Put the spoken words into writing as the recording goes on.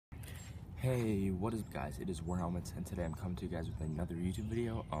Hey, what is up guys? It is War Helmets, and today I'm coming to you guys with another YouTube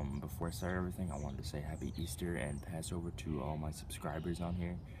video. Before I start everything, I wanted to say Happy Easter and Passover to all my subscribers on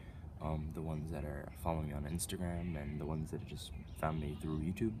here. The ones that are following me on Instagram and the ones that just found me through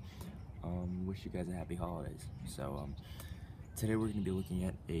YouTube. Wish you guys a happy holidays. So, today we're going to be looking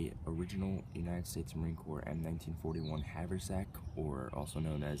at a original United States Marine Corps M1941 Haversack, or also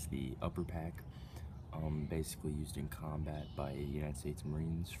known as the upper pack. Basically used in combat by United States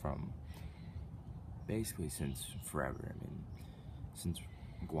Marines from basically since forever. I mean, since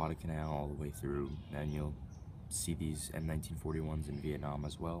Guadalcanal all the way through, and you'll see these M1941s in Vietnam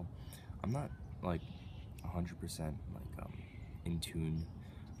as well. I'm not like 100% in tune.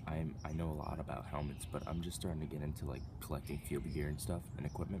 I know a lot about helmets, but I'm just starting to get into like collecting field gear and stuff and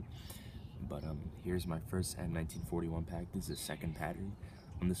equipment. But here's my first M1941 pack. This is a second pattern.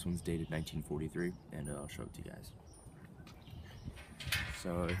 This one's dated 1943, and I'll show it to you guys.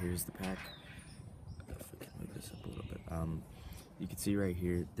 So here's the pack. If we can move this up a little bit. You can see right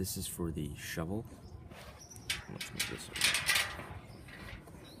here, this is for the shovel. Let's move this over.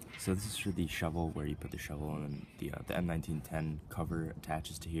 So this is for the shovel, where you put the shovel, and then the M1910 cover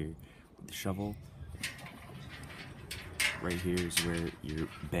attaches to here with the shovel. Right here is where your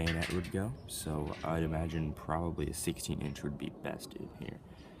bayonet would go, so I'd imagine probably a 16-inch would be best in here.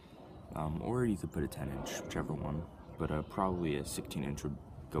 Or you could put a 10-inch, whichever one, but probably a 16-inch would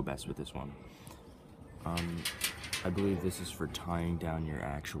go best with this one. I believe this is for tying down your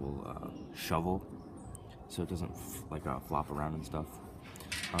actual shovel, so it doesn't flop around and stuff.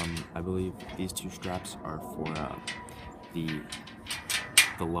 I believe these two straps are for the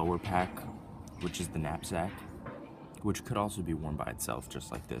lower pack, which is the knapsack, which could also be worn by itself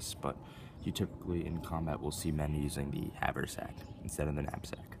just like this, but you typically in combat will see men using the haversack instead of the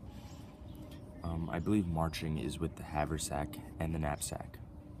knapsack. I believe marching is with the haversack and the knapsack.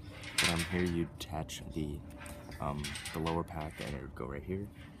 But here you attach the lower pack, and it would go right here.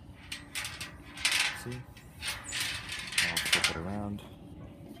 See? I'll flip it around.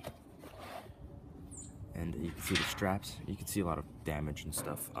 And you can see the straps. You can see a lot of damage and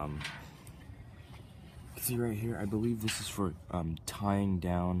stuff. You can see right here, I believe this is for tying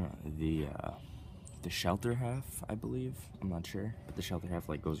down the shelter half, I believe. I'm not sure, but the shelter half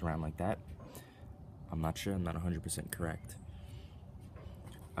goes around like that. I'm not sure, I'm not 100% correct.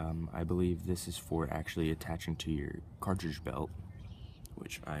 I believe this is for actually attaching to your cartridge belt,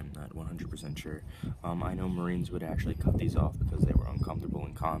 which I'm not 100% sure. I know Marines would actually cut these off because they were uncomfortable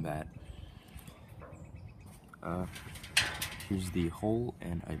in combat. Here's the hole,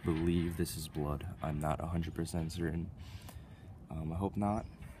 and I believe this is blood. I'm not 100% certain. I hope not.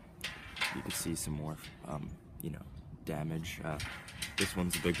 You can see some more, damage. This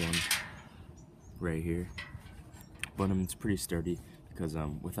one's a big one right here, but it's pretty sturdy because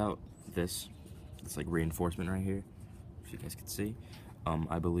without this, it's like reinforcement right here. If you guys can see,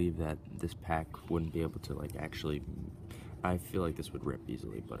 I believe that this pack wouldn't be able to actually. I feel like this would rip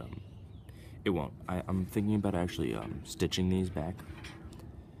easily, but it won't. I'm thinking about actually stitching these back,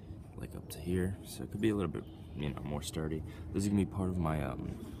 up to here, so it could be a little bit, more sturdy. This is gonna be part of my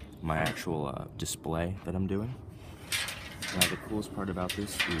my actual display that I'm doing. Now the coolest part about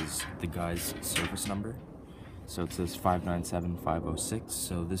this is the guy's service number. So it says 597506.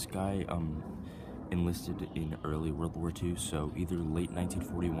 So this guy enlisted in early World War II, so either late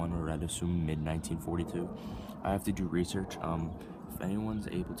 1941 or I'd assume mid 1942. I have to do research. If anyone's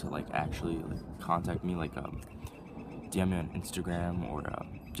able to actually contact me, DM me on Instagram, or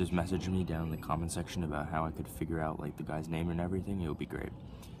just message me down in the comment section about how I could figure out the guy's name and everything, it would be great.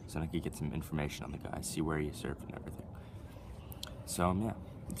 So I could get some information on the guy, see where he served and everything. So yeah,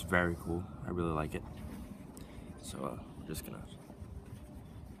 it's very cool. I really like it. So we're just gonna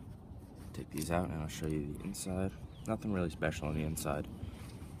take these out, and I'll show you the inside. Nothing really special on the inside.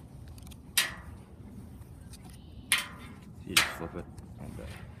 You just flip it, and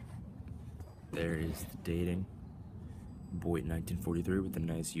there is the dating. Boyd 1943 with the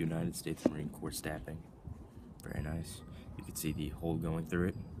nice United States Marine Corps stamping. Very nice. You can see the hole going through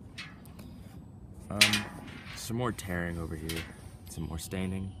it. Some more tearing over here. Some more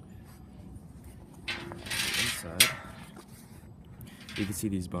staining. Inside, you can see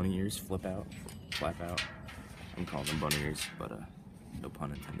these bunny ears flap out. I'm calling them bunny ears, but no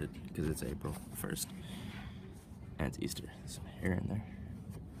pun intended, because it's April 1st and it's Easter. Some hair in there.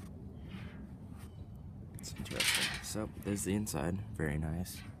 It's interesting. So there's the inside. Very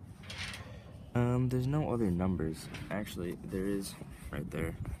nice. There's no other numbers. Actually, there is right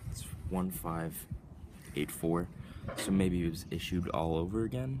there. It's 1584. So maybe it was issued all over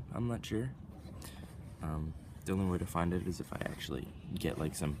again. I'm not sure. The only way to find it is if I actually get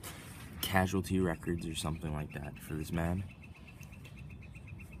some casualty records or something like that for this man.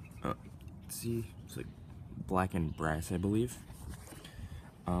 See, it's like black and brass, I believe.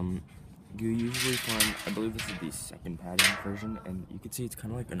 You usually find, I believe this is the second pattern version, and you can see it's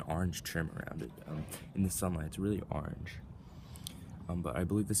kind of like an orange trim around it. In the sunlight, it's really orange. But I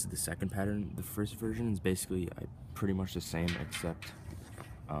believe this is the second pattern. The first version is basically pretty much the same, except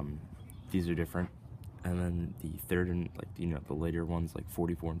these are different. And then the third and the later ones, like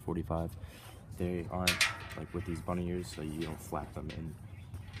 44 and 45, they aren't like with these bunny ears, so you don't flap them in.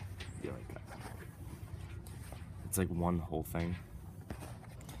 Like that. It's like one whole thing.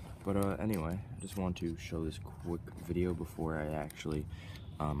 But anyway, I just want to show this quick video before I actually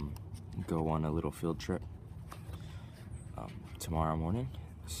go on a little field trip tomorrow morning.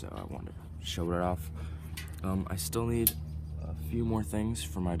 So I want to show it off. I still need a few more things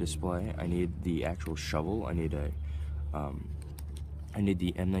for my display. I need the actual shovel. I need the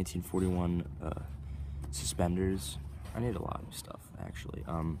M1941 suspenders. I need a lot of stuff, actually.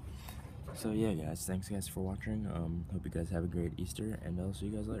 So yeah, guys, thanks guys for watching. Hope you guys have a great Easter, and I'll see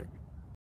you guys later.